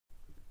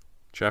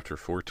Chapter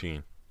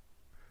 14.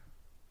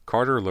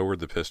 Carter lowered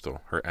the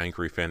pistol, her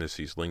angry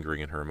fantasies lingering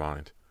in her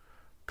mind.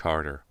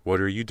 "Carter, what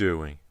are you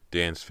doing?"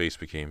 Dan's face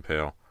became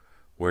pale.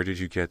 "Where did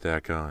you get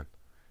that gun?"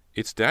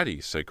 "It's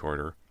Daddy's," said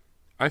Carter.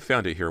 "I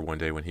found it here one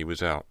day when he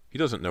was out. He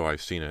doesn't know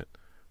I've seen it."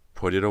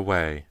 "Put it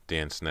away,"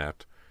 Dan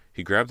snapped.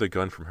 He grabbed the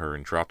gun from her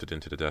and dropped it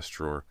into the desk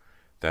drawer.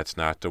 "That's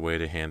not the way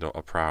to handle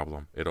a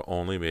problem. It'll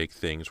only make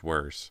things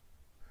worse."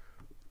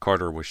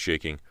 Carter was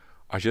shaking.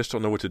 "I just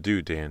don't know what to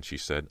do, Dan," she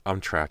said.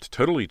 "I'm trapped,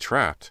 totally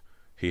trapped."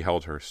 He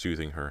held her,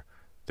 soothing her.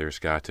 "There's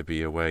got to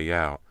be a way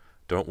out.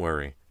 Don't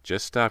worry.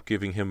 Just stop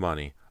giving him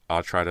money.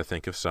 I'll try to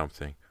think of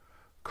something."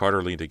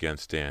 Carter leaned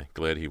against Dan,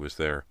 glad he was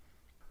there.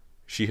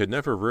 She had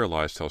never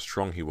realized how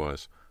strong he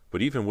was,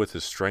 but even with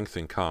his strength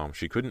and calm,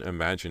 she couldn't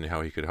imagine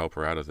how he could help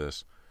her out of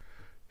this.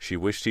 She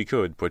wished he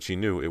could, but she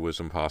knew it was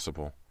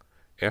impossible.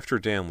 After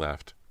Dan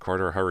left,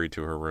 Carter hurried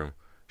to her room.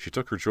 She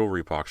took her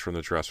jewelry box from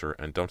the dresser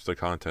and dumped the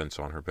contents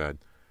on her bed.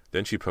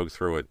 Then she poked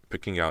through it,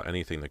 picking out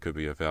anything that could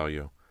be of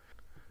value.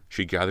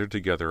 She gathered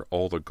together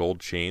all the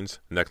gold chains,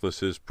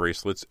 necklaces,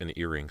 bracelets, and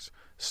earrings,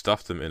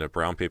 stuffed them in a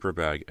brown paper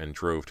bag, and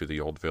drove to the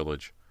old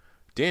village.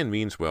 Dan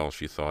means well,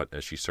 she thought,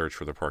 as she searched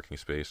for the parking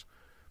space.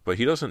 But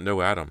he doesn't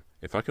know Adam.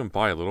 If I can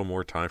buy a little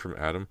more time from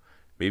Adam,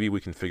 maybe we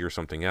can figure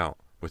something out.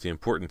 But the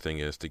important thing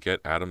is to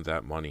get Adam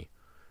that money.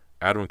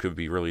 Adam could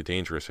be really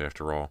dangerous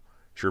after all.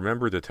 She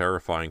remembered the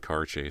terrifying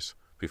car chase.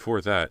 Before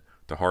that,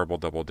 the horrible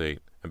double date.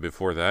 And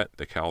before that,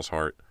 the cow's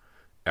heart.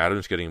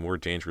 Adam's getting more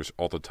dangerous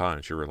all the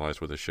time, she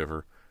realized with a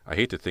shiver. I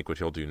hate to think what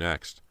he'll do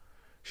next.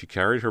 She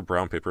carried her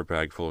brown paper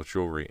bag full of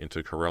jewelry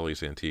into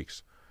Corelli's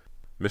Antiques.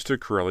 Mr.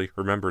 Corelli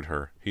remembered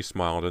her. He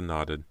smiled and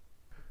nodded.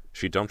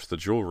 She dumped the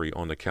jewelry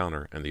on the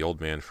counter, and the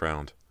old man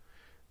frowned.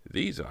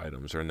 "These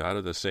items are not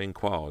of the same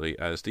quality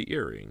as the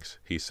earrings,"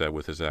 he said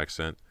with his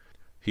accent.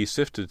 He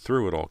sifted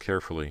through it all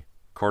carefully.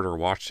 Carter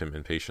watched him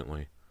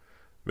impatiently.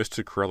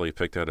 Mr. Corelli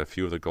picked out a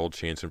few of the gold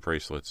chains and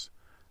bracelets.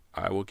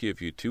 "I will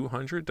give you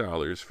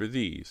 $200 for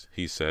these,"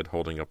 he said,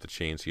 holding up the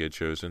chains he had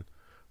chosen.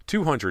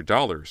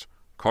 $200!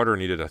 Carter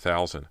needed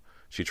 $1,000.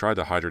 She tried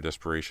to hide her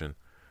desperation.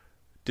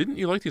 "Didn't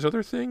you like these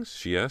other things?"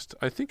 she asked.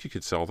 "I think you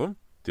could sell them."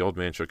 The old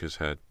man shook his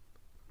head.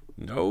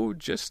 "No,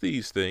 just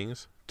these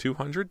things.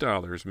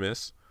 $200,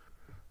 miss."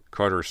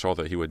 Carter saw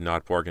that he would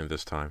not bargain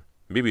this time.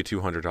 Maybe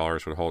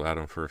 $200 would hold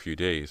Adam for a few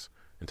days,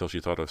 until she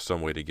thought of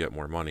some way to get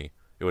more money.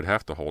 It would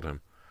have to hold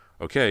him.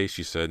 "Okay,"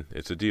 she said.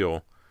 "It's a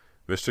deal."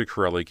 Mr.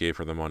 Corelli gave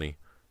her the money.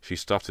 She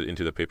stuffed it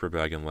into the paper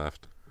bag and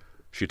left.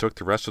 She took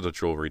the rest of the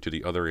jewelry to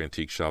the other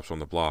antique shops on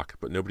the block,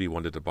 but nobody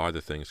wanted to buy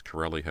the things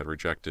Corelli had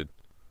rejected.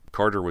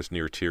 Carter was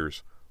near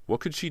tears. What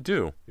could she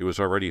do? It was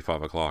already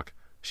 5 o'clock.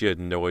 She had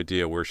no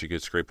idea where she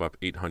could scrape up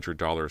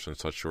 $800 on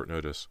such short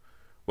notice.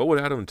 What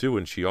would Adam do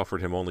when she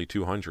offered him only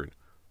 $200?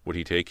 Would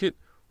he take it?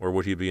 Or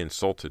would he be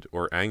insulted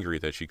or angry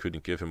that she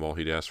couldn't give him all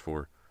he'd asked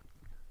for?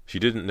 She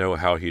didn't know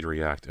how he'd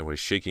react and was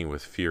shaking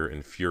with fear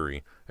and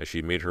fury as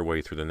she made her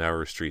way through the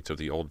narrow streets of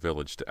the old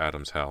village to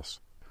Adam's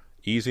house.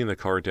 Easing the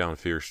car down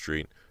Fear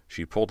Street,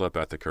 she pulled up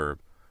at the curb.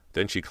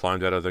 Then she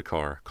climbed out of the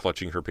car,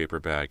 clutching her paper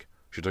bag.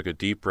 She took a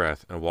deep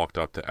breath and walked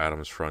up to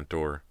Adam's front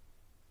door.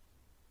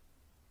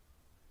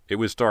 It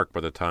was dark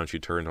by the time she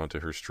turned onto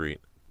her street.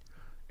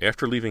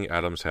 After leaving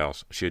Adam's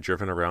house, she had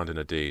driven around in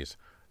a daze,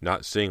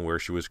 not seeing where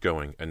she was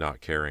going and not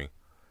caring.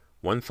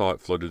 One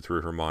thought floated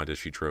through her mind as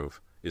she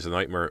drove. Is the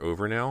nightmare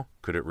over now?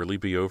 Could it really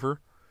be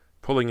over?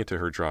 Pulling into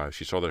her drive,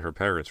 she saw that her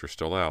parents were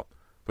still out,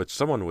 but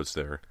someone was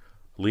there,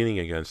 leaning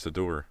against the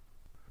door.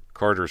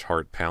 Carter's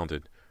heart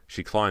pounded.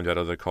 She climbed out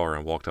of the car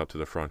and walked up to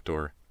the front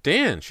door.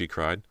 "Dan!" she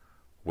cried.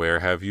 "Where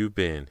have you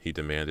been?" he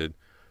demanded.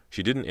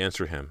 She didn't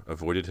answer him,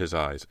 avoided his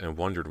eyes, and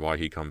wondered why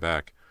he'd come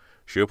back.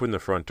 She opened the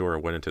front door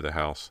and went into the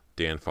house.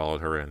 Dan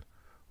followed her in.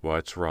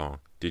 "What's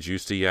wrong? Did you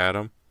see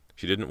Adam?"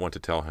 She didn't want to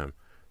tell him.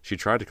 She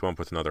tried to come up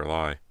with another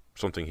lie,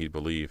 something he'd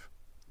believe.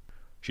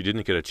 She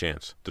didn't get a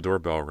chance. The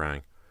doorbell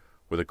rang.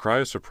 With a cry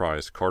of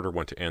surprise, Carter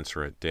went to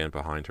answer it, Dan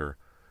behind her.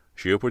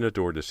 She opened the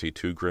door to see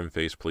 2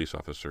 grim-faced police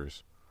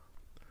officers.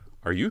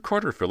 "Are you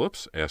Carter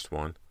Phillips?" asked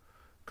one.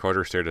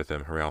 Carter stared at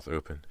them, her mouth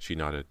open. She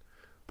nodded.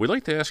 "We'd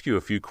like to ask you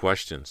a few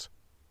questions."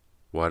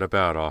 "What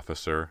about,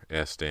 officer?"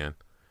 asked Dan.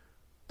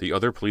 The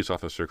other police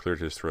officer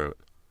cleared his throat.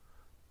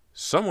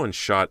 "Someone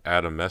shot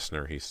Adam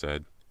Messner," he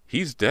said.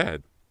 "He's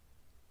dead."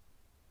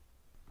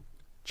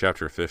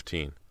 Chapter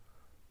 15.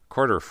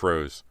 Carter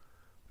froze.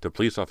 The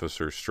police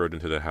officers strode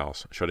into the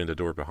house, shutting the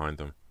door behind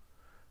them.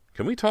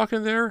 "Can we talk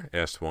in there?"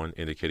 asked one,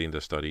 indicating the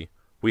study.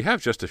 "We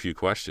have just a few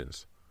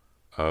questions."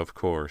 "Of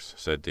course,"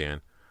 said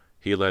Dan.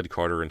 He led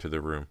Carter into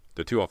the room.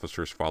 The 2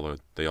 officers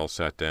followed. They all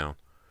sat down.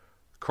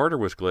 Carter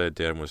was glad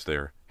Dan was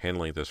there,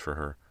 handling this for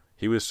her.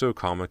 He was so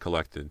calm and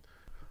collected.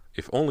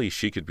 If only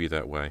she could be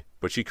that way,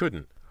 but she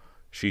couldn't.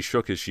 She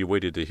shook as she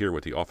waited to hear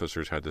what the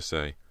officers had to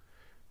say.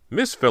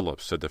 "Miss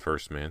Phillips," said the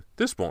first man,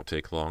 "this won't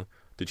take long.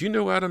 Did you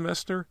know Adam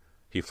Messner?"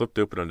 He flipped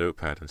open a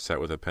notepad and sat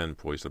with a pen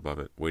poised above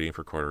it, waiting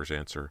for Carter's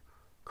answer.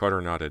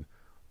 Carter nodded.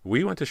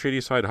 "We went to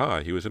Shadyside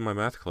High. He was in my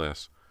math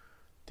class."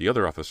 The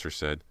other officer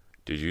said,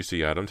 "Did you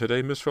see Adam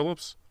today, Miss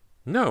Phillips?"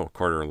 "No,"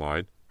 Carter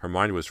lied. Her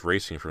mind was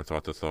racing from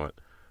thought to thought.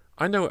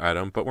 I know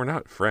Adam, but we're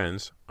not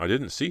friends. I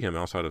didn't see him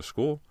outside of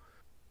school.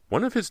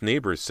 One of his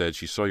neighbors said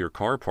she saw your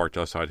car parked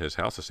outside his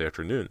house this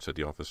afternoon, said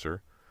the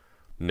officer.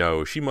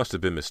 No, she must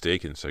have been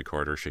mistaken, said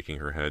Carter, shaking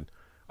her head.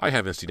 I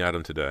haven't seen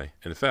Adam today.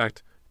 In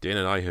fact, Dan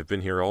and I have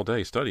been here all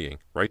day studying.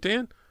 Right,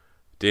 Dan?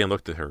 Dan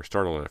looked at her,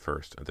 startled at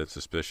first, and then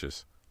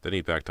suspicious. Then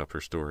he backed up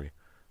her story.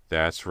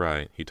 That's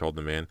right, he told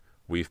the man.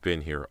 We've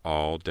been here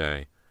all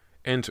day.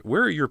 And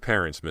where are your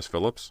parents, Miss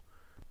Phillips?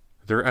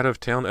 They're out of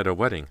town at a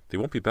wedding. They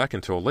won't be back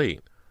until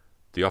late.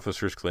 The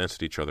officers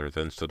glanced at each other,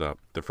 then stood up.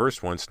 The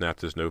first one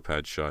snapped his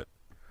notepad shut.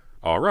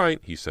 All right,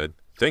 he said.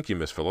 Thank you,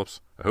 Miss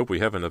Phillips. I hope we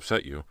haven't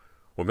upset you.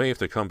 We may have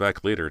to come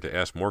back later to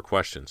ask more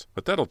questions,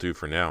 but that'll do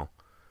for now.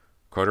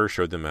 Carter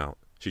showed them out.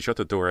 She shut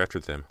the door after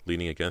them,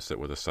 leaning against it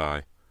with a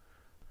sigh.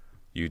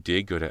 You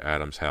did go to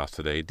Adam's house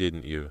today,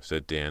 didn't you?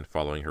 Said Dan,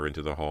 following her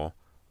into the hall.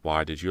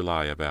 Why did you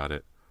lie about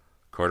it?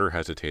 Carter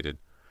hesitated.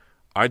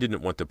 I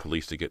didn't want the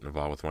police to get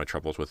involved with my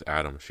troubles with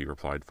Adam, she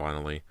replied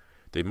finally.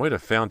 They might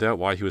have found out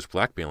why he was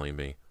blackmailing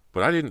me.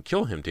 But I didn't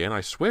kill him, Dan,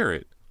 I swear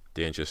it.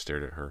 Dan just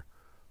stared at her.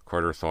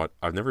 Carter thought,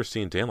 I've never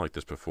seen Dan like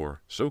this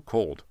before. So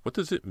cold. What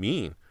does it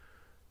mean?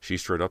 She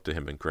strode up to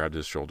him and grabbed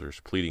his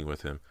shoulders, pleading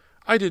with him.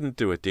 I didn't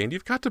do it, Dan.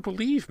 You've got to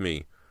believe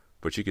me.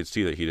 But she could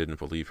see that he didn't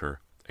believe her,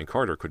 and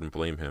Carter couldn't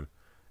blame him.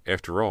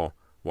 After all,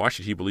 why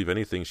should he believe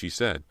anything she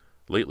said?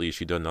 Lately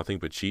she'd done nothing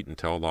but cheat and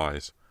tell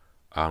lies.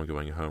 I'm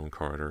going home,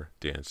 Carter,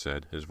 Dan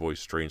said, his voice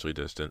strangely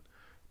distant.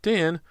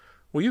 Dan,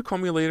 will you call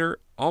me later?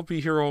 I'll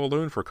be here all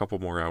alone for a couple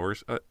more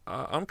hours.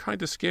 I'm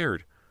kind of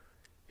scared.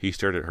 He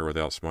stared at her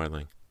without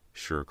smiling.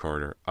 Sure,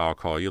 Carter, I'll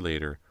call you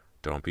later.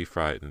 Don't be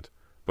frightened.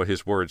 But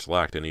his words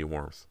lacked any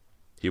warmth.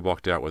 He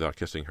walked out without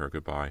kissing her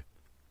goodbye.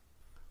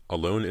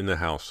 Alone in the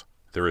house,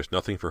 there was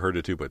nothing for her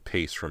to do but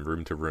pace from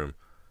room to room.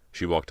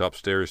 She walked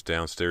upstairs,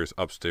 downstairs,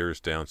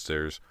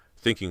 downstairs,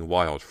 thinking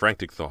wild,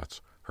 frantic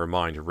thoughts, her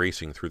mind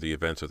racing through the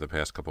events of the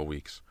past couple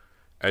weeks.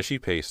 As she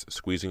paced,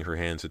 squeezing her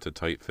hands into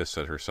tight fists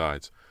at her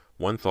sides,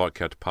 one thought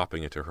kept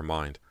popping into her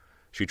mind.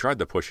 She tried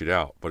to push it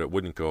out, but it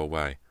wouldn't go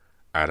away.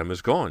 Adam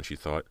is gone, she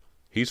thought.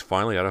 He's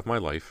finally out of my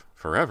life,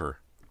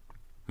 forever.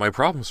 My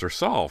problems are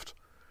solved.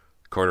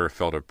 Carter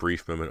felt a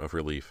brief moment of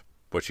relief,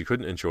 but she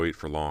couldn't enjoy it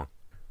for long.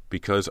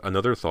 Because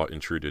another thought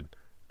intruded.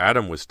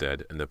 Adam was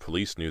dead, and the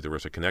police knew there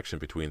was a connection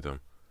between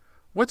them.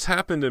 What's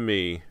happened to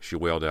me? She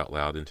wailed out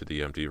loud into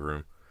the empty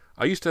room.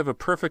 I used to have a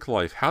perfect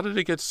life. How did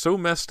it get so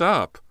messed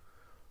up?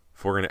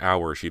 For an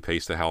hour she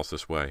paced the house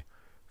this way.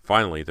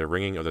 Finally, the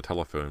ringing of the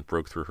telephone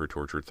broke through her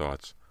tortured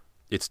thoughts.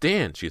 It's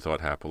Dan, she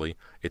thought happily.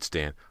 It's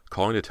Dan,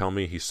 calling to tell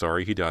me he's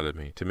sorry he doubted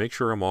me, to make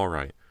sure I'm all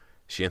right.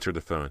 She answered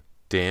the phone.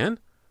 Dan?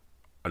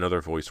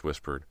 Another voice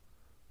whispered.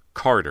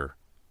 Carter,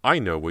 I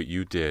know what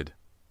you did.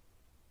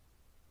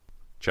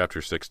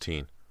 Chapter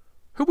 16.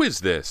 Who is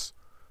this?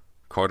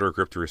 Carter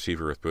gripped the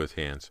receiver with both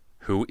hands.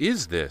 Who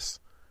is this?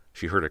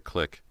 She heard a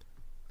click,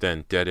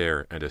 then dead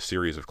air and a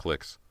series of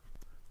clicks.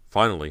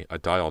 Finally, a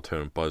dial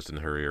tone buzzed in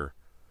her ear.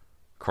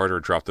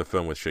 Carter dropped the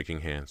phone with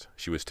shaking hands.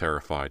 She was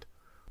terrified.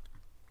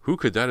 Who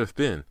could that have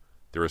been?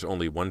 There was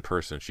only one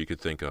person she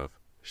could think of.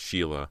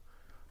 Sheila.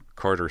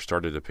 Carter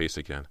started to pace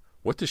again.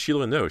 What does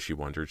Sheila know, she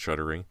wondered,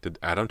 shuddering. Did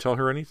Adam tell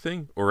her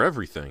anything? Or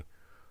everything?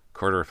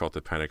 Carter felt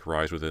the panic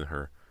rise within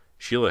her.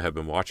 Sheila had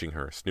been watching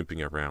her,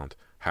 snooping around,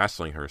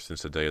 hassling her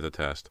since the day of the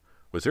test.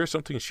 Was there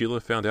something Sheila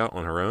found out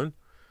on her own?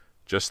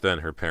 Just then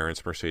her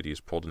parents'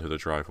 Mercedes pulled into the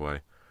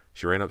driveway.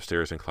 She ran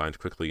upstairs and climbed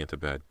quickly into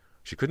bed.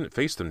 She couldn't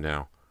face them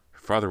now. Her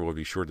father would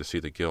be sure to see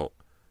the guilt.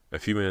 A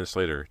few minutes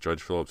later,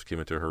 Judge Phillips came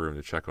into her room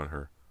to check on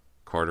her.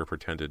 Carter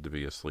pretended to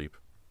be asleep.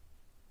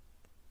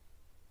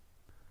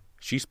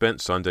 She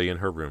spent Sunday in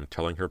her room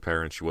telling her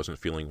parents she wasn't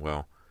feeling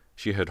well.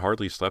 She had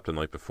hardly slept the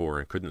night before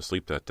and couldn't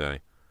sleep that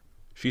day.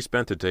 She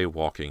spent the day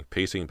walking,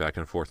 pacing back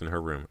and forth in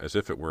her room as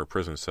if it were a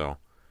prison cell.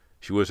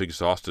 She was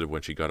exhausted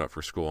when she got up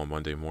for school on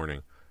Monday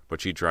morning,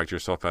 but she dragged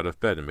herself out of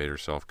bed and made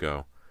herself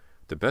go.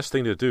 The best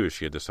thing to do,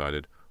 she had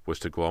decided, was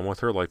to go on with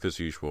her life as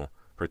usual,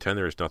 pretend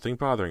there was nothing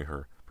bothering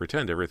her,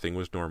 pretend everything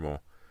was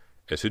normal.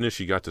 As soon as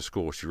she got to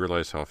school, she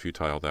realized how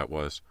futile that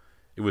was.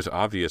 It was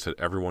obvious that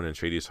everyone in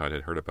Shadyside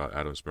had heard about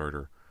Adam's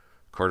murder.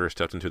 Carter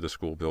stepped into the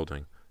school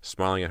building,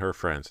 smiling at her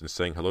friends and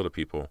saying hello to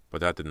people,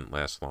 but that didn't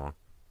last long.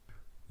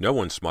 No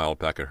one smiled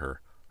back at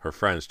her. Her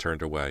friends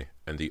turned away,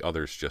 and the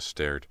others just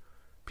stared.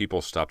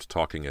 People stopped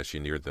talking as she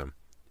neared them.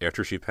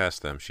 After she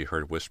passed them, she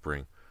heard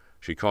whispering.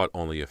 She caught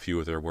only a few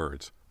of their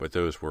words, but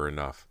those were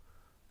enough.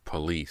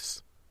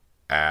 Police.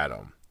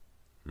 Adam.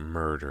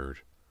 Murdered.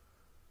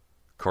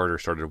 Carter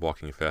started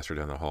walking faster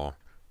down the hall,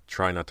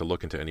 trying not to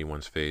look into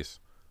anyone's face.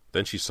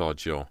 Then she saw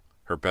Jill,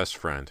 her best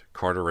friend.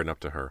 Carter ran up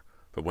to her,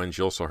 but when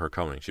Jill saw her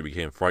coming, she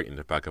became frightened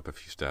and backed up a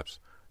few steps.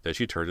 Then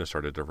she turned and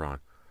started to run.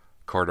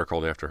 Carter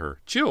called after her.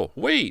 Jill,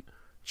 wait!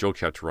 Jill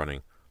kept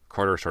running.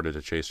 Carter started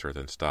to chase her,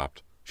 then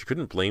stopped. She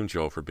couldn't blame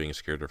Jill for being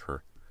scared of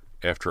her.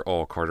 After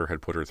all Carter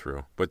had put her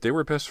through, but they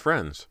were best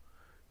friends.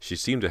 She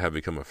seemed to have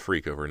become a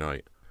freak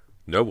overnight.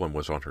 No one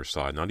was on her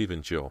side, not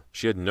even Jill.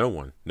 She had no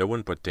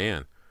one but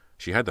Dan.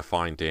 She had to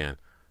find Dan.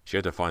 She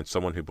had to find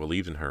someone who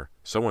believed in her,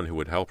 someone who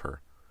would help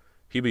her.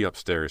 He'd be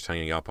upstairs,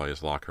 hanging out by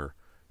his locker.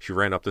 She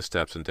ran up the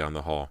steps and down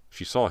the hall.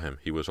 She saw him.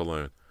 He was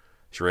alone.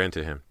 She ran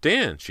to him.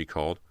 "Dan!" she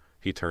called.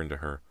 He turned to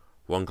her.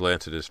 One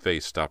glance at his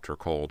face stopped her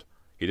cold.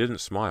 He didn't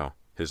smile.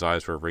 His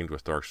eyes were ringed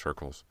with dark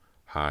circles.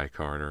 "Hi,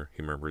 Carter,"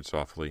 he murmured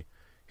softly.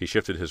 He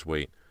shifted his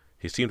weight.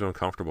 He seemed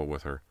uncomfortable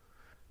with her.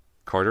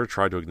 Carter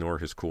tried to ignore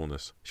his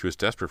coolness. She was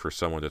desperate for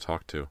someone to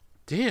talk to.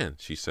 "Dan,"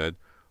 she said,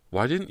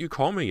 "why didn't you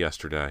call me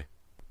yesterday?"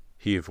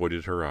 He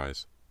avoided her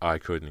eyes. "I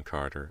couldn't,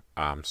 Carter.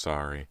 I'm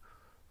sorry."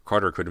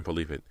 Carter couldn't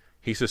believe it.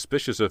 "He's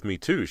suspicious of me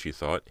too," she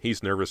thought.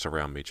 "He's nervous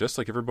around me, just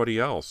like everybody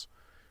else."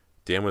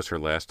 Dan was her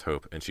last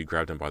hope, and she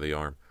grabbed him by the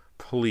arm.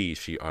 "Please,"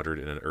 she uttered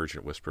in an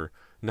urgent whisper.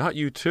 "Not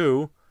you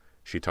too."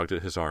 She tugged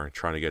at his arm,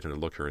 trying to get him to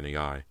look her in the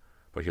eye,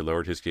 but he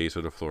lowered his gaze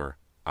to the floor.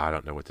 "I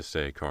don't know what to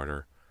say,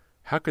 Carter."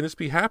 How can this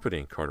be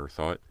happening? Carter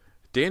thought.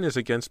 Dan is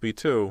against me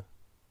too.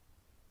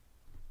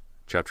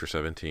 Chapter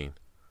 17.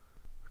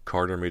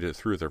 Carter made it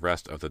through the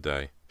rest of the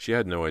day. She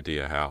had no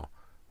idea how.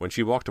 When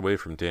she walked away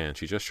from Dan,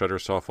 she just shut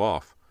herself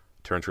off,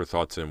 turned her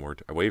thoughts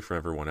inward, away from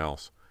everyone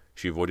else.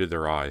 She avoided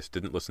their eyes,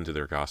 didn't listen to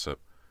their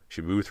gossip.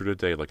 She moved through the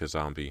day like a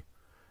zombie.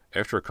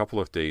 After a couple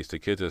of days, the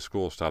kids at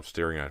school stopped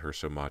staring at her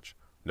so much.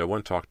 No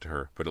one talked to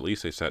her, but at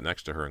least they sat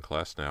next to her in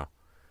class now.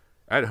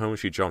 At home,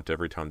 she jumped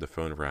every time the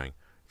phone rang,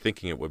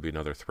 thinking it would be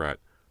another threat,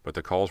 but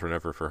the calls were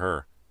never for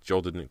her.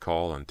 Jill didn't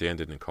call, and Dan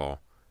didn't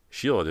call.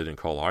 Sheila didn't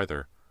call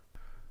either.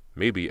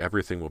 Maybe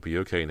everything will be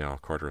okay now,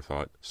 Carter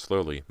thought.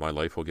 Slowly, my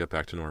life will get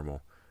back to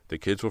normal. The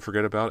kids will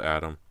forget about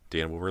Adam.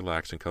 Dan will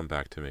relax and come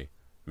back to me.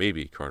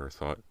 Maybe, Carter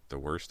thought, the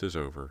worst is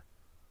over.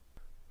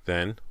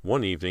 Then,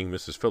 one evening,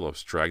 Mrs.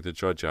 Phillips dragged the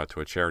judge out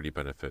to a charity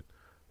benefit.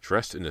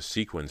 Dressed in a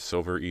sequined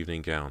silver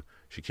evening gown,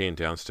 she came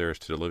downstairs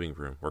to the living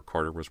room where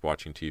Carter was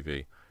watching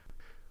TV.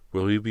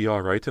 "Will you be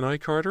all right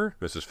tonight, Carter?"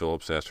 Mrs.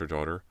 Phillips asked her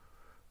daughter.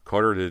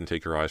 Carter didn't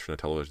take her eyes from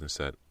the television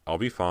set. "I'll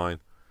be fine."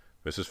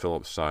 Mrs.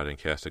 Phillips sighed and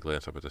cast a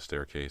glance up at the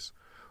staircase.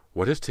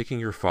 "What is taking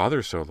your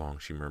father so long?"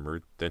 she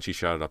murmured. Then she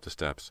shouted up the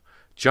steps.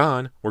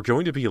 "John, we're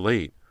going to be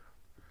late."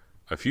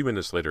 A few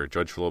minutes later,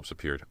 Judge Phillips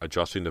appeared,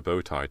 adjusting the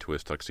bow tie to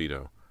his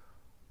tuxedo.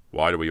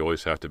 "Why do we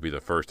always have to be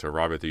the first to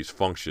arrive at these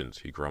functions?"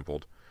 he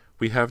grumbled.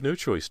 "We have no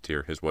choice,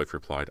 dear," his wife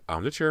replied.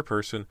 "I'm the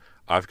chairperson.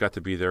 I've got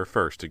to be there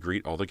first to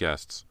greet all the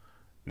guests."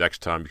 "Next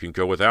time you can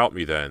go without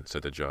me then,"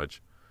 said the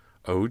judge.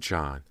 "Oh,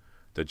 John."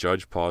 The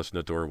judge paused in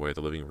the doorway of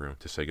the living room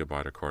to say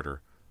goodbye to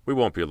Carter. "We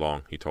won't be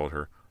long," he told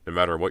her, "no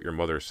matter what your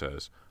mother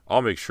says.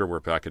 I'll make sure we're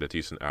back at a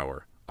decent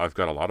hour. I've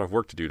got a lot of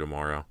work to do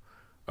tomorrow."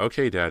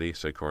 "Okay, Daddy,"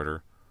 said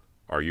Carter.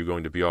 "Are you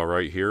going to be all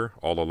right here,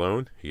 all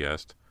alone?" he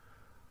asked.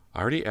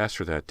 "I already asked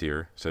her that,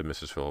 dear," said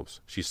Mrs.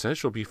 Phillips. "She says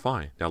she'll be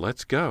fine. Now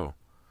let's go."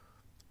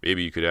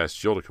 "Maybe you could ask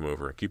Jill to come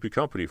over and keep you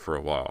company for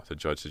a while," the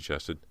judge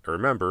suggested. "And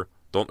remember,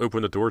 don't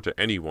open the door to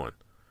anyone."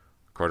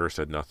 Carter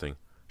said nothing.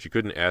 She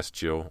couldn't ask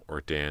Jill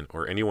or Dan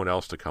or anyone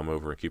else to come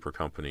over and keep her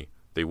company.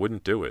 They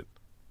wouldn't do it.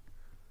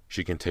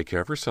 "She can take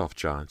care of herself,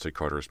 John," said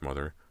Carter's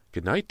mother.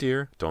 "Good night,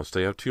 dear. Don't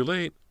stay up too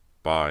late."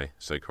 "Bye,"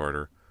 said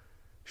Carter.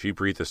 She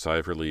breathed a sigh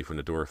of relief when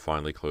the door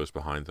finally closed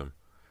behind them.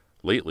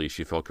 Lately,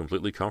 she felt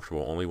completely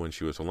comfortable only when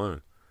she was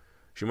alone.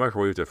 She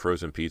microwaved a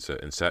frozen pizza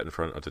and sat in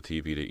front of the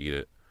TV to eat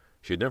it.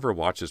 She had never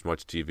watched as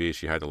much TV as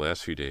she had the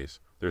last few days.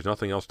 There was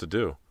nothing else to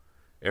do.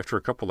 After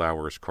a couple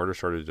hours, Carter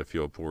started to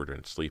feel bored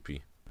and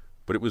sleepy.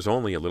 But it was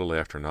only a little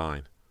after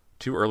 9.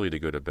 Too early to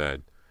go to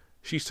bed.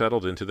 She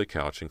settled into the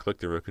couch and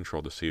clicked the remote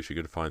control to see if she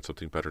could find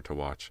something better to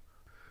watch.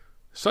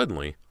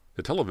 Suddenly,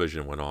 the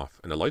television went off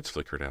and the lights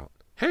flickered out.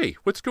 "Hey,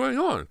 what's going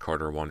on?"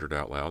 Carter wondered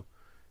out loud.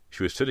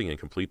 She was sitting in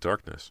complete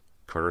darkness.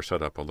 Carter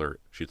sat up alert.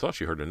 She thought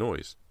she heard a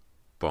noise.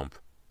 Bump.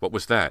 What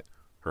was that?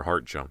 Her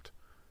heart jumped.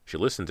 She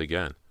listened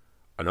again.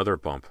 Another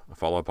bump,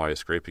 followed by a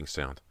scraping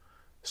sound.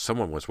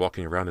 Someone was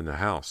walking around in the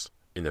house.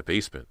 In the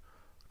basement.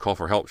 Call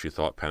for help, she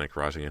thought, panic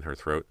rising in her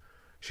throat.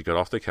 She got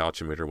off the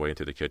couch and made her way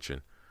into the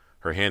kitchen.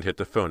 Her hand hit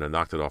the phone and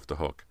knocked it off the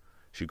hook.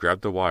 She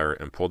grabbed the wire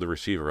and pulled the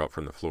receiver up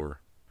from the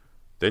floor.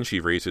 Then she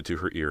raised it to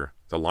her ear.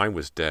 The line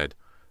was dead.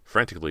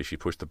 Frantically, she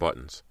pushed the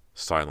buttons.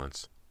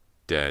 Silence.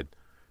 Dead.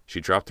 She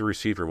dropped the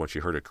receiver when she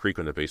heard a creak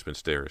on the basement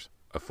stairs.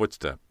 A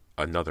footstep.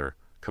 Another.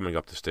 Coming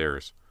up the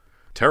stairs.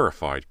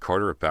 Terrified,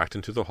 Carter backed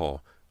into the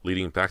hall,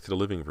 leading back to the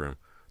living room.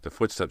 The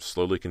footsteps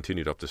slowly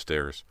continued up the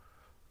stairs.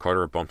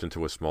 Carter bumped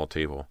into a small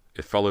table.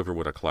 It fell over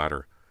with a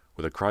clatter.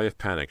 With a cry of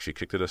panic, she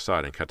kicked it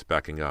aside and kept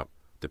backing up.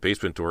 The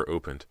basement door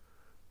opened.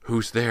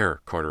 "Who's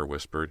there?" Carter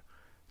whispered.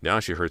 Now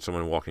she heard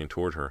someone walking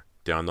toward her,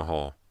 down the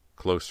hall.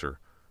 Closer.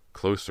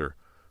 Closer.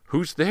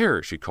 "Who's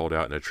there?" she called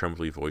out in a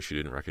trembly voice she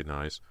didn't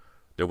recognize.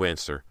 No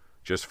answer.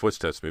 Just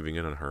footsteps moving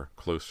in on her.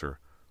 Closer.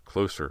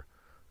 Closer.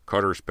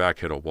 Carter's back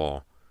hit a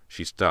wall.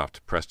 She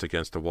stopped, pressed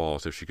against the wall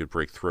as if she could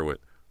break through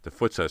it. The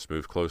footsteps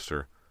moved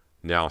closer.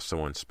 Now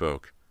someone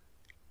spoke.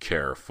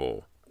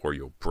 "Careful, or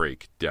you'll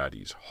break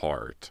Daddy's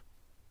heart."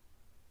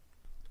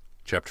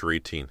 Chapter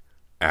 18.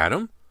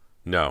 Adam?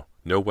 No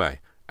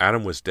way.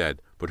 Adam was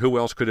dead, but who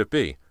else could it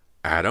be?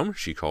 "Adam?"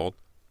 she called.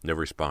 No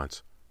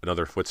response.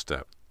 Another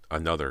footstep.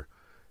 Another.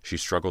 She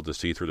struggled to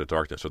see through the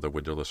darkness of the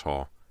windowless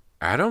hall.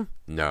 Adam?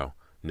 No,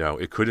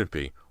 it couldn't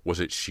be. Was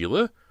it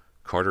Sheila?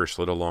 Carter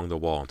slid along the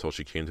wall until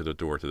she came to the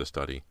door to the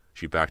study.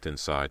 She backed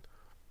inside.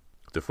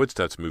 The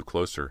footsteps moved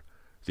closer.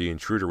 The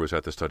intruder was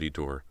at the study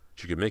door.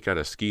 She could make out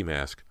a ski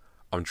mask.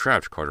 I'm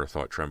trapped, Carter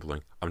thought,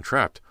 trembling. I'm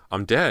trapped.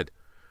 I'm dead.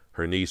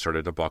 Her knees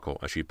started to buckle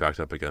as she backed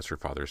up against her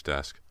father's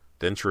desk.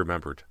 Then she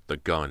remembered. The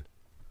gun.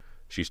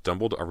 She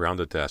stumbled around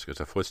the desk as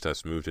the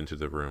footsteps moved into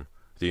the room.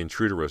 The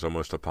intruder was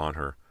almost upon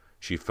her.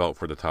 She felt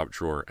for the top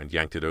drawer and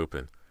yanked it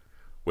open.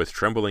 With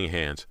trembling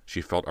hands,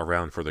 she felt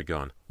around for the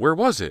gun. Where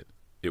was it?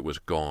 It was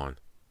gone.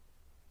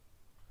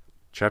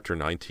 Chapter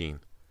 19.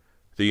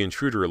 The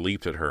intruder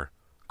leaped at her.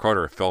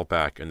 Carter fell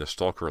back, and the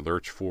stalker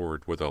lurched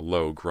forward with a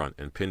low grunt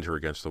and pinned her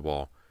against the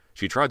wall.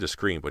 She tried to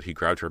scream, but he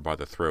grabbed her by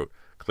the throat,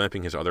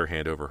 clamping his other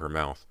hand over her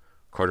mouth.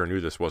 Carter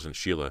knew this wasn't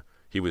Sheila.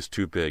 He was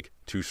too big,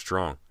 too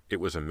strong. It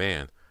was a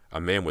man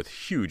with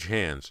huge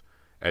hands.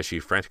 As she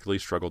frantically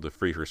struggled to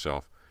free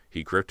herself,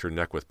 he gripped her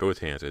neck with both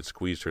hands and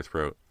squeezed her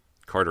throat.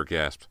 Carter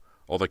gasped.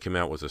 All that came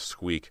out was a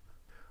squeak.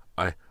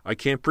 I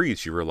can't breathe,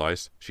 she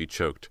realized. She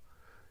choked.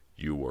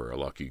 You were a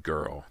lucky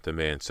girl, the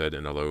man said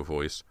in a low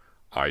voice.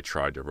 I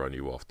tried to run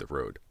you off the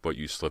road, but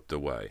you slipped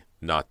away.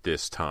 Not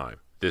this time.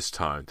 This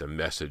time the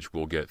message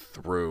will get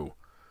through.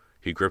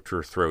 He gripped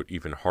her throat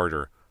even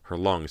harder. Her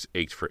lungs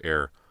ached for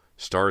air.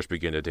 Stars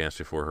began to dance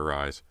before her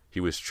eyes. He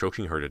was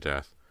choking her to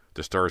death.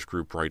 The stars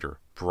grew brighter,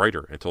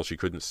 brighter, until she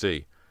couldn't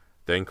see.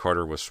 Then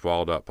Carter was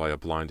swallowed up by a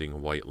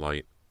blinding white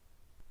light.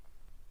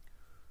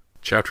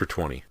 Chapter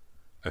 20.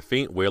 A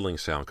faint wailing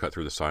sound cut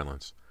through the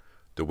silence.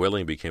 The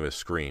wailing became a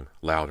scream,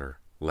 louder,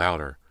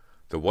 louder.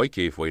 The white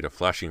gave way to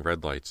flashing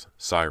red lights,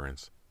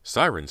 sirens.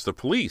 Sirens! The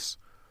police!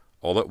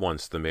 All at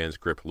once, the man's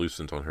grip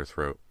loosened on her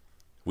throat.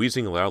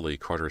 Wheezing loudly,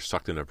 Carter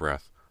sucked in a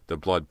breath. The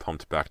blood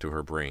pumped back to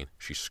her brain.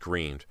 She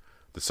screamed.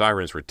 The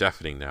sirens were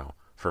deafening now,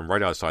 from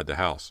right outside the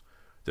house.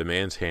 The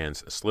man's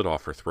hands slid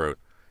off her throat.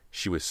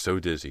 She was so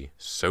dizzy,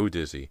 so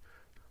dizzy.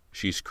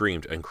 She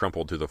screamed and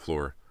crumpled to the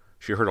floor.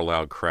 She heard a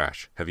loud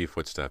crash, heavy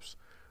footsteps.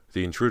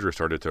 The intruder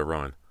started to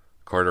run.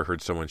 Carter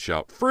heard someone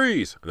shout,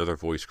 "Freeze!" Another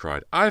voice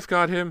cried, "I've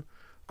got him!"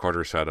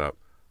 Carter sat up.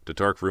 The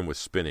dark room was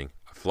spinning.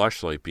 A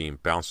flashlight beam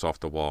bounced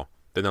off the wall.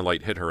 Then the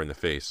light hit her in the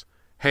face.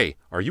 "Hey,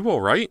 are you all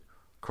right?"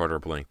 Carter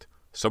blinked.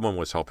 Someone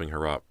was helping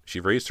her up.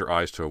 She raised her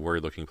eyes to a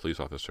worried-looking police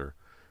officer.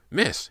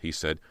 "Miss," he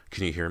said,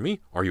 "can you hear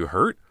me? Are you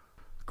hurt?"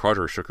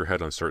 Carter shook her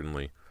head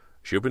uncertainly.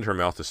 She opened her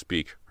mouth to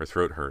speak. Her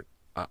throat hurt.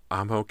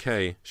 I'm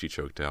okay, she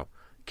choked out.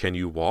 "Can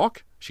you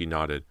walk?" She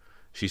nodded.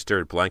 She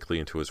stared blankly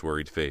into his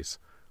worried face.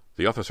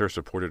 The officer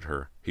supported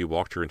her. He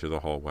walked her into the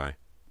hallway.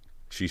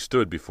 She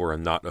stood before a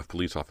knot of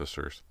police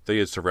officers. They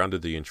had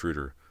surrounded the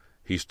intruder.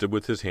 He stood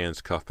with his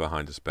hands cuffed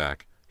behind his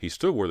back. He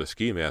still wore the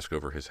ski mask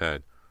over his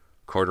head.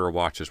 Carter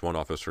watched as one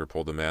officer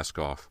pulled the mask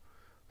off.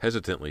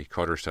 Hesitantly,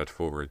 Carter stepped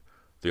forward.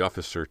 The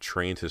officer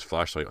trained his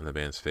flashlight on the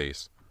man's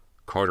face.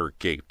 Carter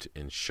gaped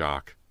in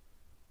shock.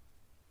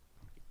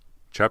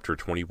 Chapter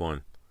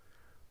 21.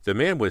 The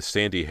man was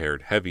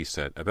sandy-haired,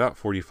 heavy-set, about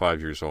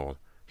 45 years old.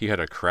 He had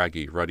a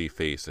craggy, ruddy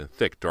face and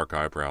thick, dark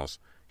eyebrows.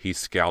 He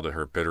scowled at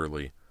her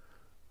bitterly.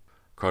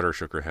 Carter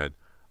shook her head.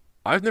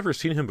 "I've never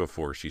seen him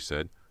before," she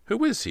said.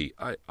 "Who is he?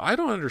 I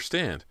don't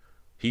understand."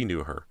 He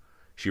knew her.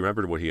 She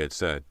remembered what he had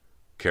said.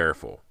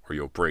 "Careful, or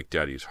you'll break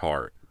Daddy's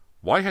heart."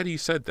 Why had he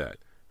said that?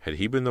 Had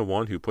he been the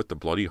one who put the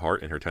bloody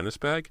heart in her tennis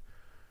bag?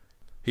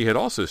 He had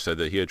also said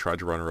that he had tried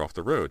to run her off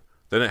the road.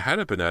 Then it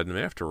hadn't been Adam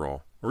after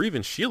all. Or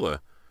even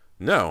Sheila.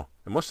 No,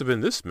 it must have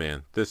been this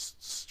man, this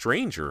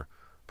stranger.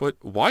 But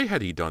why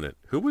had he done it?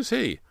 Who was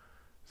he?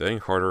 Then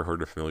Carter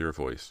heard a familiar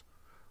voice.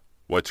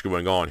 "What's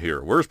going on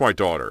here? Where's my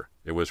daughter?"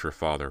 It was her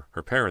father.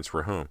 Her parents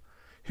were home.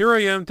 "Here I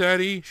am,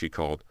 Daddy," she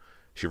called.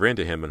 She ran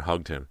to him and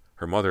hugged him.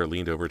 Her mother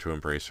leaned over to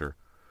embrace her.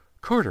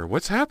 "Carter,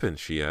 what's happened?"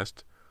 she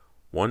asked.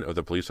 One of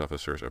the police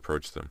officers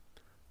approached them.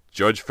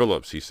 "Judge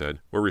Phillips," he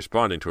said, "we're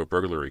responding to a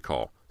burglary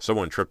call.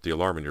 Someone tripped the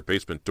alarm in your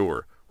basement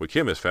door. We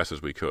came as fast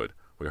as we could.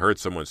 We heard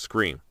someone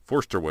scream,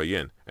 forced our way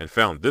in, and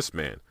found this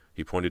man."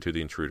 He pointed to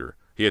the intruder.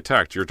 "He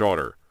attacked your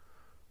daughter."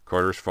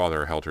 Carter's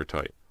father held her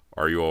tight.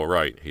 "Are you all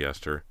right?" he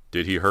asked her.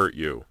 "Did he hurt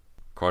you?"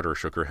 Carter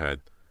shook her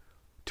head.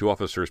 Two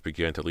officers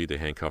began to lead the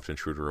handcuffed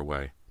intruder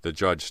away. The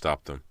judge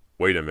stopped them.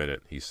 "Wait a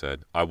minute," he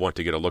said. "I want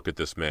to get a look at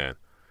this man."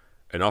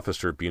 An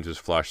officer beamed his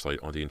flashlight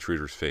on the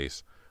intruder's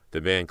face. The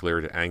man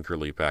glared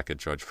angrily back at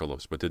Judge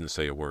Phillips, but didn't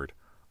say a word.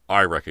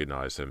 "I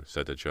recognize him,"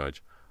 said the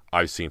judge.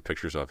 "I've seen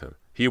pictures of him.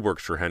 He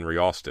works for Henry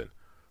Austin."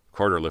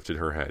 Carter lifted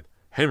her head.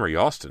 "Henry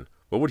Austin?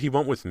 What would he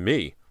want with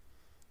me?"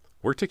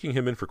 "We're taking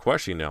him in for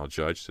questioning now,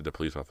 Judge," said the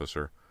police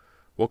officer.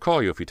 "We'll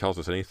call you if he tells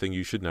us anything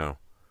you should know."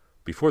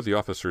 Before the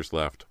officers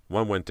left,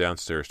 one went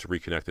downstairs to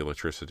reconnect the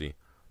electricity.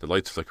 The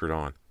lights flickered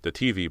on. The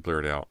TV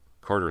blared out.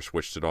 Carter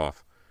switched it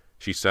off.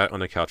 She sat on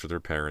the couch with her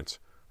parents.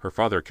 Her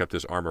father kept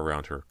his arm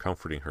around her,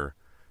 comforting her.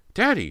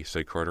 "Daddy,"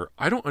 said Carter,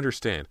 "I don't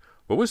understand.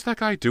 What was that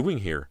guy doing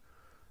here?"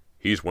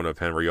 "He's one of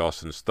Henry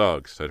Austin's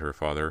thugs," said her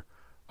father.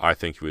 "I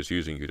think he was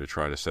using you to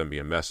try to send me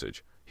a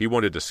message. He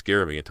wanted to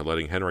scare me into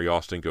letting Henry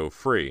Austin go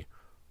free."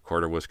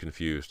 Carter was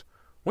confused.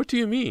 "What do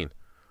you mean?"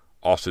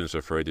 Austin's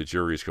afraid the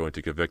jury's going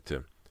to convict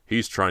him.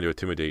 He's trying to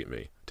intimidate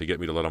me, to get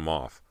me to let him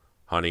off.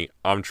 Honey,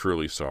 I'm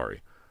truly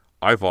sorry.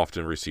 I've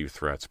often received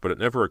threats, but it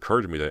never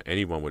occurred to me that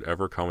anyone would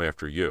ever come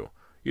after you.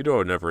 You know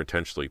I'd never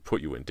intentionally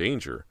put you in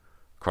danger."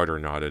 Carter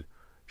nodded.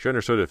 She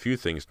understood a few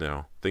things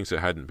now, things that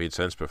hadn't made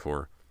sense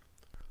before.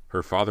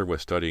 Her father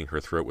was studying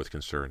her throat with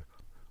concern.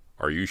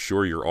 "Are you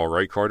sure you're all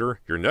right, Carter?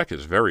 Your neck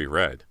is very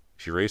red."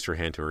 She raised her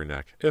hand to her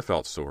neck. It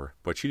felt sore,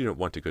 but she didn't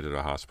want to go to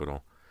the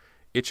hospital.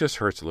 "It just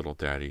hurts a little,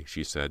 Daddy,"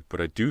 she said,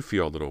 "but I do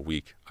feel a little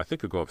weak. I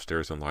think I'll go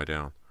upstairs and lie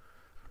down."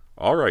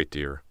 "All right,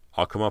 dear.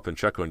 I'll come up and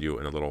check on you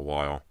in a little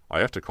while. I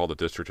have to call the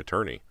district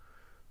attorney."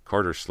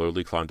 Carter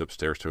slowly climbed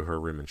upstairs to her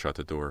room and shut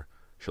the door.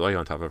 She lay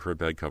on top of her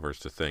bed covers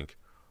to think.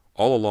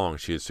 All along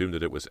she assumed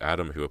that it was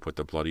Adam who had put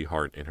the bloody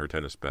heart in her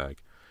tennis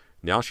bag.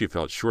 Now she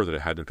felt sure that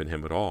it hadn't been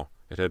him at all.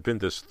 It had been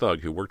this thug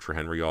who worked for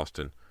Henry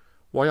Austin.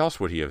 Why else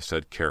would he have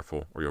said,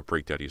 "Careful, or you'll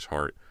break Daddy's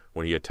heart,"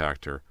 when he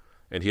attacked her?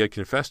 And he had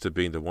confessed to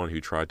being the one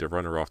who tried to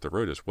run her off the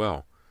road as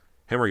well.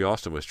 Henry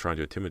Austin was trying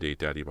to intimidate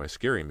Daddy by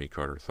scaring me,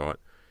 Carter thought.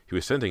 He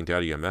was sending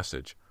Daddy a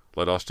message.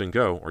 Let Austin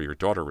go, or your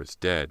daughter is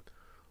dead.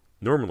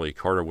 Normally,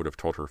 Carter would have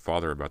told her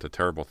father about the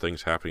terrible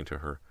things happening to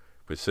her,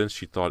 but since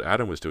she thought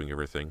Adam was doing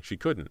everything, she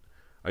couldn't.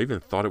 I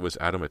even thought it was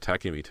Adam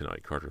attacking me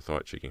tonight, Carter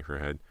thought, shaking her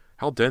head.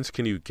 How dense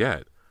can you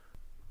get?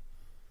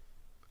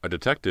 A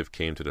detective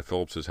came to the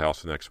Phillips'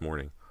 house the next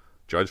morning.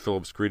 Judge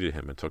Phillips greeted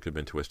him and took him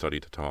into his study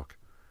to talk.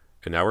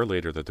 An hour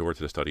later, the door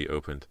to the study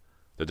opened.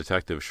 The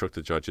detective shook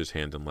the judge's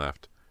hand and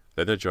left.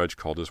 Then the judge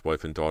called his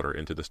wife and daughter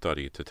into the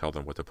study to tell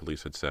them what the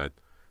police had said.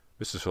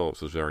 Mrs.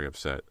 Phillips was very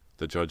upset.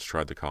 The judge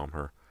tried to calm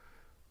her.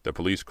 "The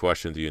police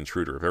questioned the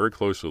intruder very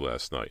closely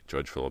last night,"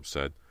 Judge Phillips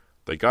said.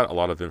 "They got a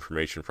lot of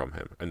information from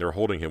him, and they're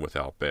holding him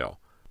without bail.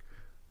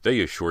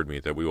 They assured me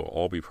that we will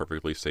all be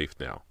perfectly safe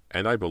now,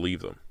 and I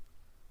believe them."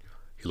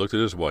 He looked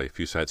at his wife,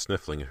 who sat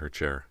sniffling in her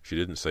chair. She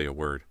didn't say a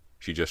word.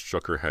 She just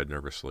shook her head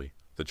nervously.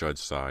 The judge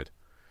sighed.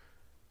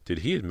 "Did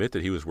he admit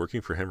that he was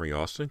working for Henry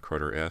Austin?"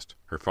 Carter asked.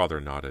 Her father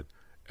nodded.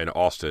 "And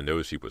Austin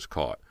knows he was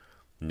caught.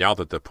 Now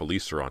that the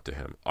police are onto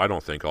him, I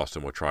don't think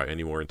Austin will try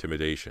any more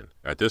intimidation.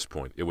 At this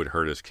point, it would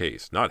hurt his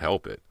case, not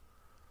help it."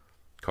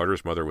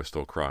 Carter's mother was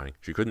still crying.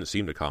 She couldn't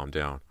seem to calm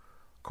down.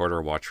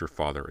 Carter watched her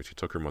father as he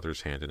took her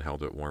mother's hand and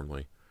held it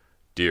warmly.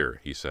 "Dear,"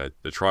 he said,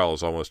 "the trial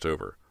is almost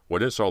over.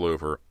 When it's all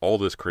over, all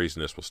this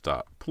craziness will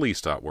stop. Please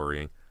stop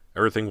worrying.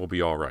 Everything will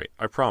be all right.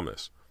 I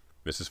promise."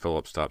 Mrs.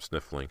 Phillips stopped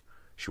sniffling.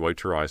 She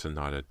wiped her eyes and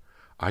nodded.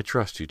 "I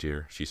trust you,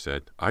 dear," she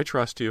said. "I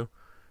trust you."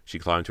 She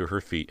climbed to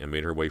her feet and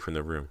made her way from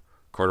the room.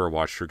 Carter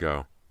watched her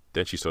go.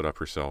 Then she stood up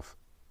herself.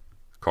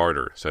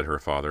 "Carter," said her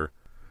father,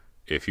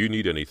 "if you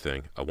need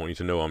anything, I want you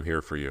to know I'm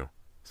here for you."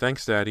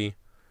 "Thanks, Daddy."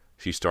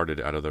 She started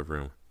out of the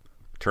room,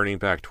 turning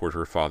back toward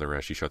her father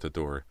as she shut the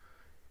door.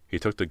 He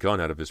took the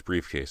gun out of his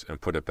briefcase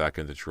and put it back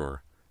in the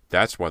drawer.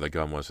 That's why the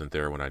gun wasn't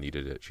there when I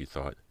needed it, she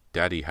thought.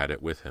 Daddy had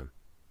it with him.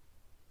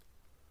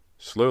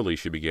 Slowly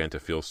she began to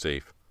feel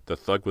safe. The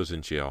thug was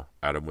in jail.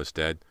 Adam was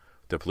dead.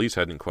 The police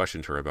hadn't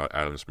questioned her about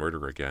Adam's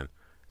murder again.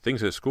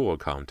 Things at school had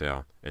calmed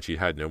down, and she'd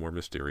had no more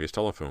mysterious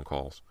telephone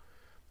calls.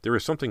 There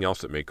was something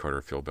else that made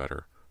Carter feel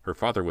better. Her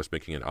father was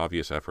making an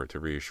obvious effort to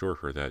reassure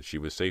her that she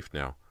was safe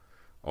now.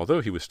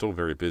 Although he was still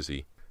very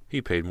busy,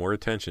 he paid more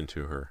attention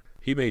to her.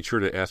 He made sure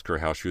to ask her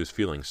how she was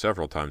feeling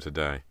several times a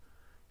day.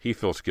 He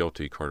felt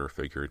guilty, Carter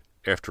figured.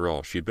 After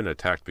all, she'd been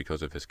attacked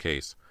because of his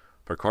case.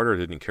 But Carter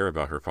didn't care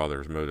about her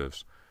father's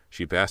motives.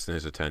 She basked in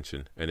his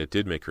attention, and it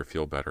did make her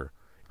feel better.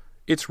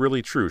 It's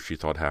really true, she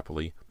thought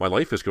happily. My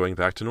life is going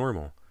back to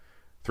normal.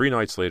 3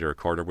 nights later,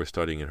 Carter was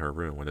studying in her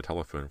room when the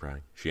telephone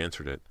rang. She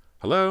answered it.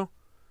 "Hello?"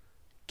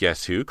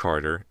 "Guess who,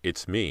 Carter?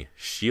 It's me,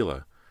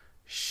 Sheila."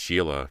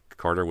 Sheila.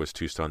 Carter was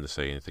too stunned to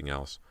say anything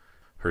else.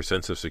 Her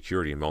sense of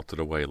security melted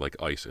away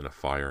like ice in a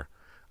fire.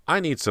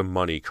 "I need some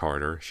money,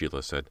 Carter,"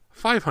 Sheila said.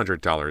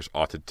 $500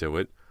 ought to do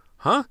it."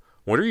 "Huh?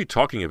 What are you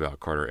talking about?"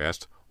 Carter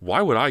asked.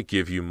 "Why would I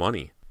give you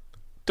money?"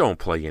 "Don't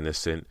play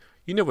innocent.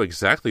 You know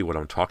exactly what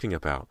I'm talking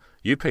about.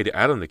 You paid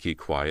Adam to keep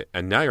quiet,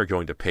 and now you're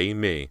going to pay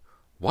me."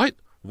 "What?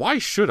 Why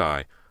should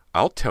I?"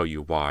 "I'll tell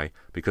you why.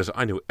 Because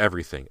I know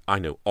everything. I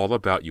know all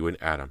about you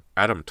and Adam.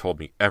 Adam told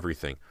me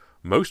everything.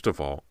 Most of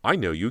all, I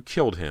know you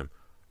killed him."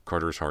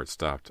 Carter's heart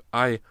stopped.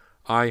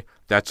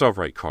 That's all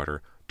right,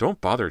 Carter.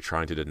 Don't bother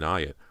trying to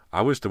deny it.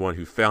 I was the one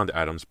who found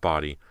Adam's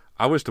body.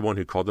 I was the one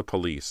who called the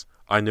police.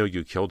 I know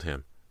you killed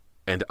him.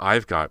 And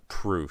I've got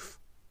proof."